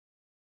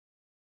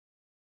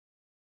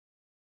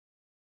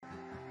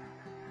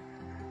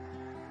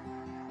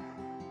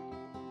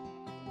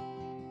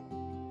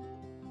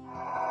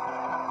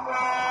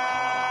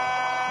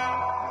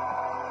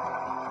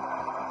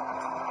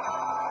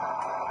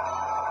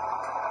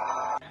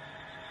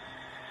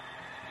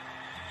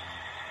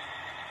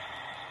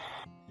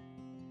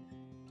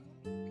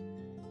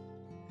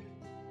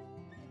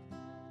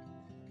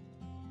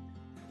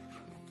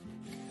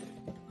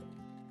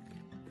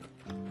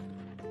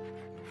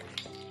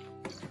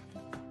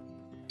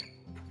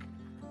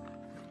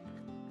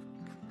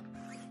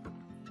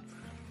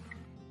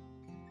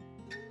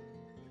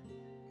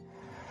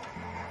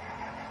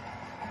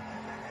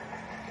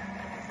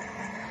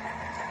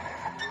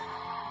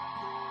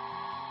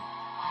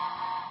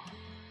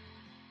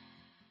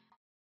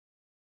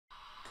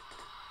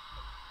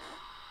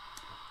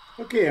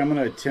Okay, I'm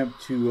going to attempt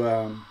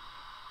to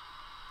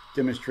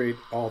demonstrate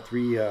all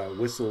three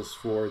whistles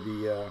for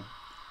the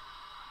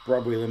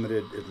Broadway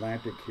Limited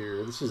Atlantic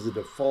here. This is the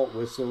default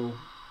whistle.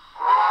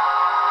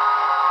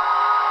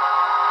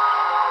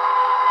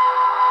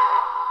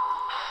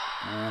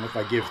 And if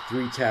I give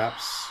 3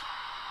 taps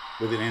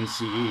with an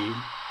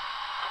NCE,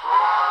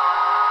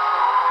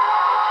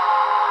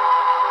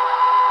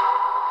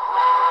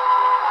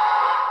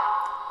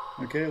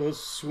 okay, let's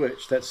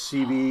switch. That's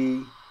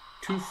CV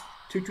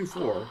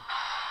 224.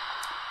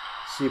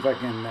 See if I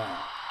can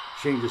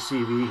change the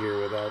CV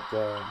here without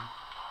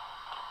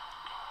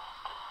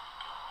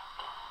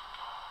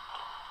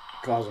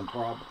causing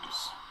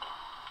problems.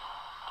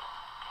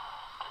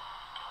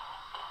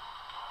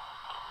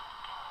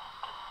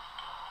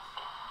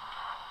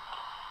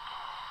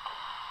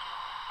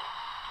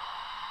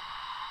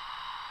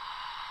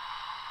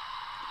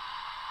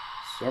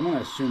 So I'm going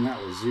to assume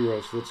that was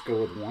 0, so let's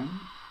go with 1.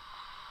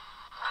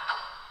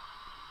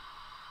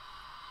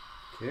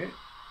 Okay,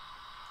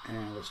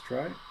 and let's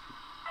try it.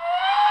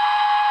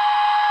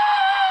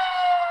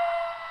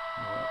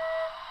 Well,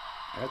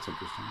 that's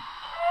interesting.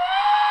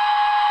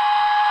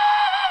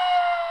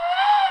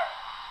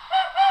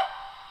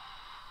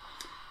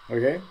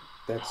 Okay,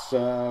 that's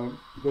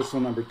whistle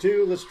number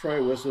 2. Let's try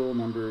whistle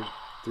number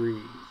 3.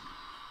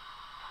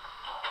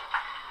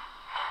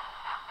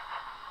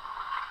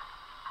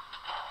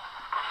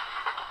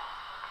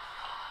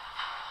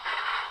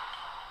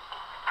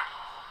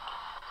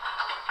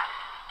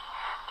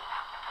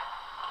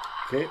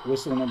 Okay,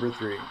 whistle number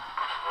 3.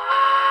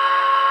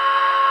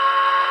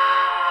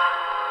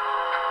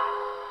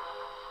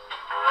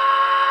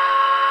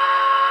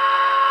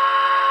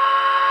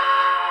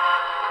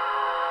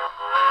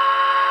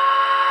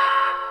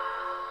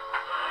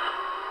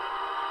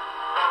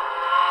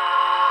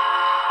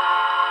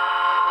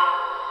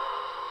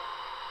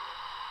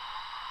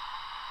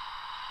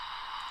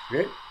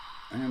 Okay,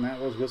 and that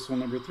was whistle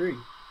number 3.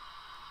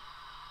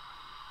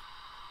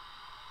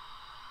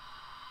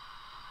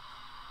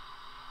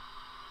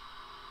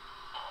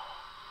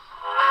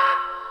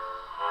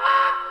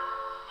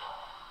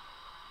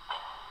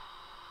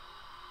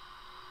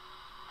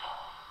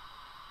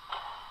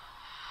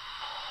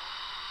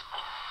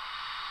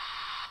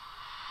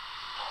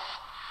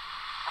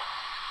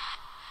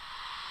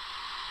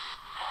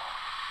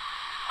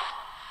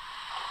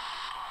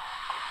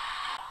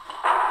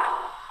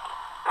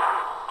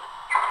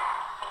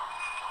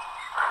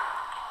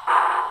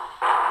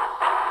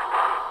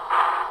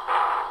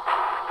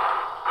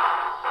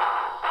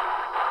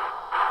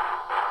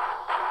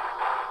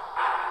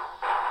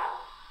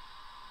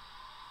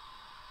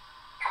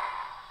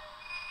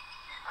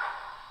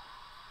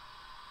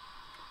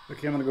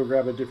 Okay, I'm going to go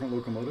grab a different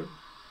locomotive.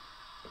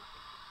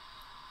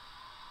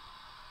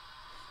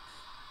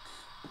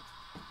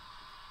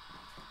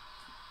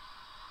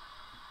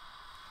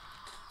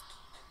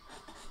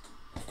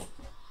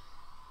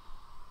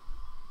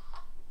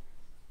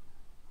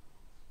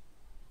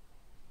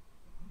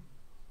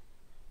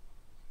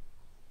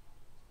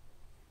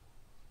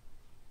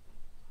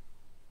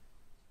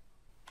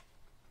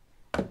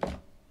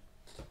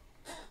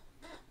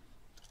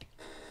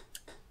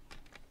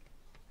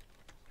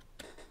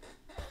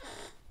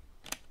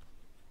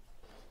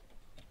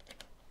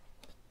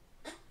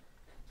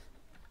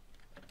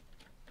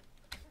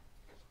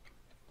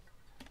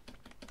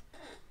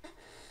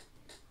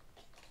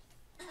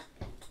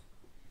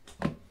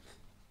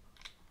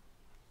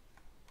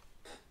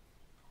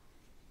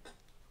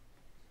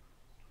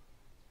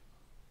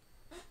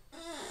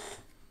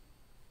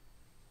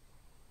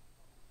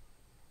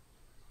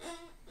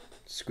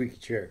 Squeaky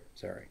chair,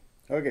 sorry.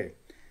 Okay,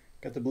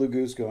 got the blue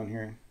goose going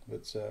here.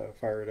 Let's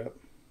fire it up.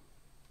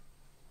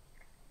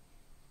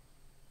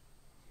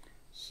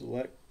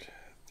 Select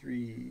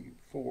 3,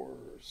 4,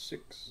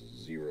 6,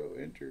 0,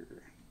 enter.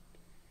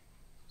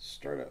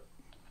 Start up.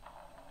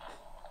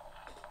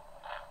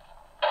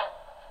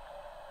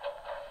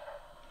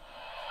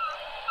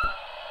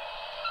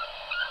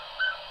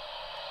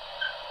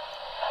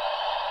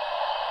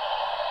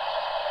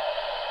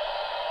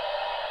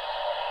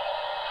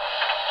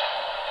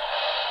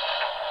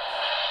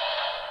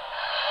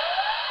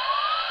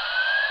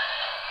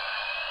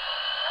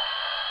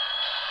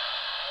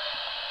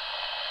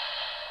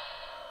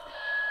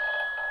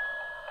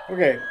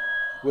 Okay,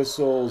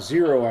 whistle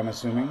 0, I'm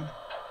assuming.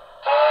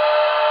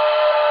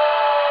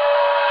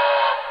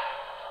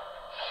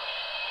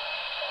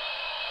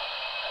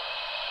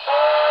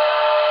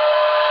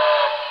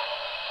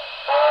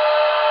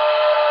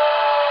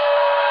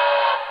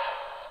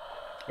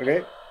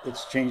 Okay,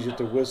 let's change it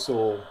to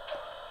whistle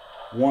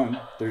 1.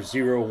 There's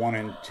 0, 1,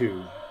 and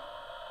 2.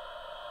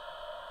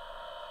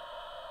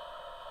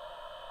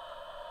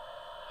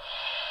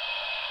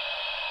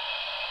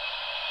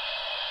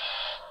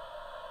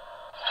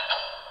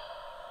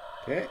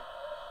 Okay.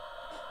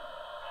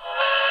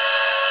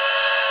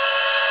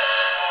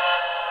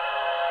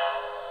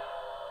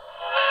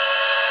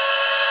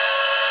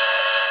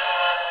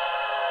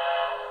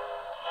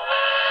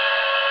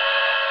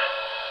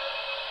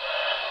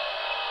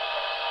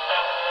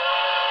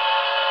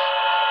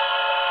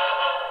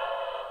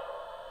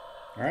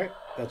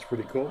 That's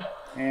pretty cool.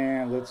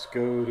 And let's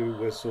go to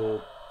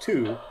whistle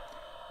 2,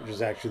 which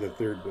is actually the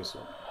third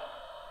whistle.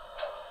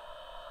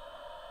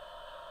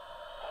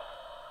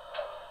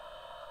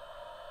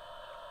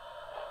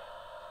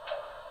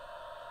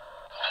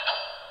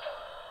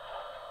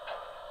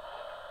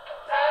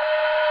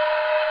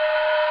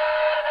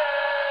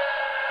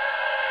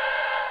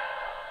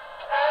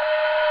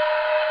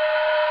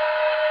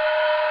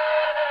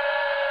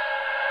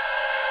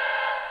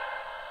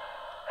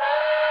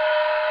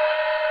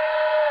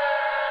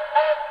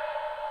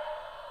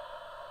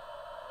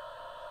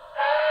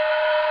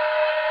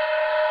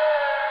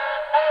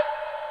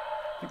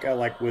 I think I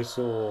like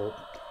whistle,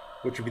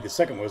 which would be the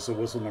second whistle,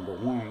 whistle number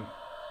 1.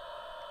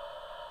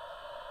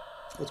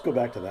 Let's go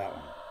back to that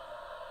one.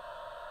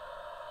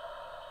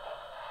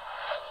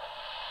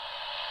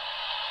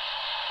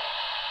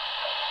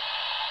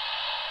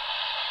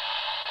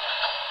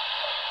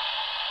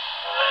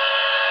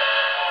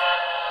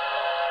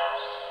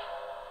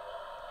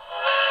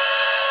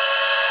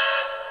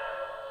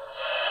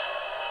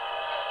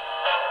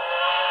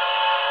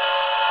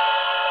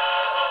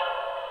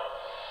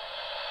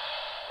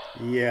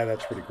 Yeah,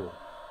 that's pretty cool.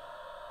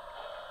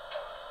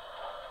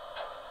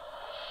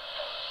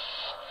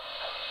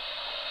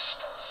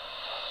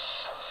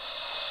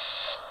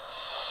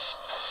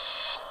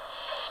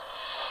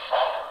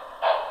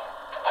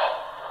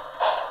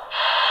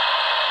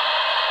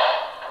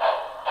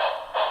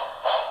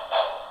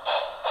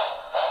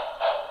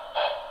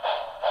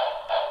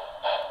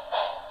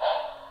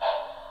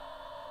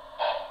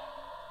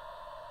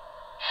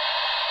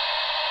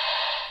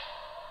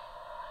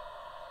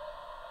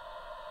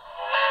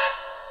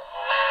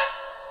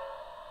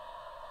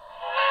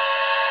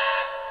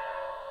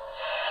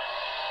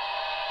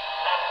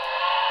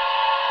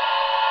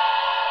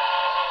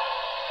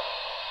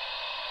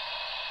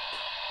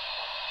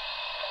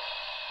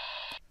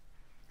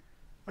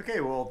 Okay,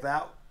 well,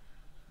 that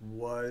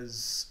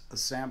was a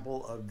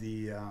sample of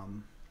the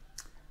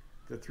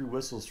 3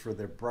 whistles for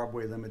the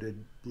Broadway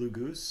Limited Blue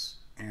Goose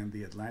and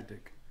the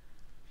Atlantic.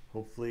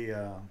 Hopefully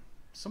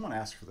someone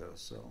asked for those,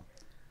 so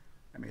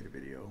I made a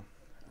video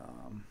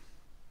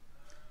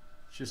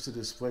just to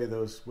display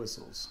those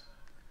whistles.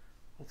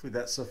 Hopefully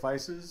that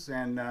suffices,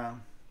 and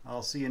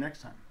I'll see you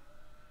next time.